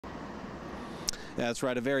That's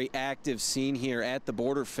right, a very active scene here at the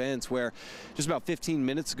border fence where just about 15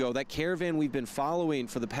 minutes ago, that caravan we've been following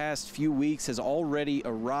for the past few weeks has already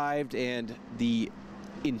arrived, and the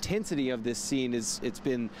intensity of this scene it's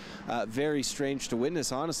been very strange to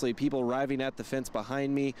witness, honestly. People arriving at the fence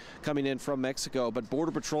behind me, coming in from Mexico, but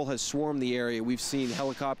Border Patrol has swarmed the area. We've seen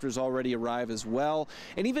helicopters already arrive as well,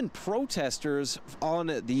 and even protesters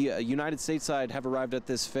on the United States side have arrived at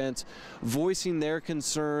this fence, voicing their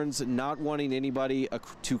concerns, not wanting anybody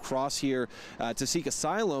to cross here to seek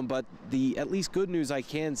asylum. But the at least good news I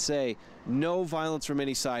can say, no violence from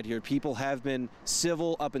any side here. People have been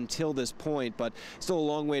civil up until this point, but still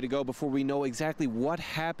a long way to go before we know exactly what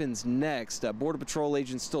happens next. Border Patrol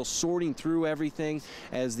agents still sorting through everything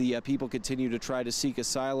as the people continue to try to seek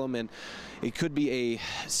asylum, and it could be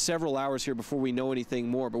several hours here before we know anything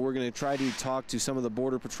more. But we're going to try to talk to some of the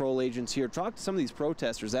Border Patrol agents here, talk to some of these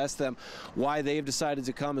protesters, ask them why they've decided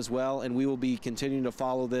to come as well, and we will be continuing to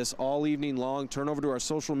follow this all evening long. Turn over to our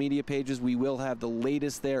social media pages. We will have the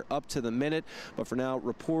latest there up to the minute. But for now,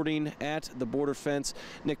 reporting at the border fence,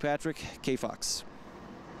 Nick Patrick, KFOX.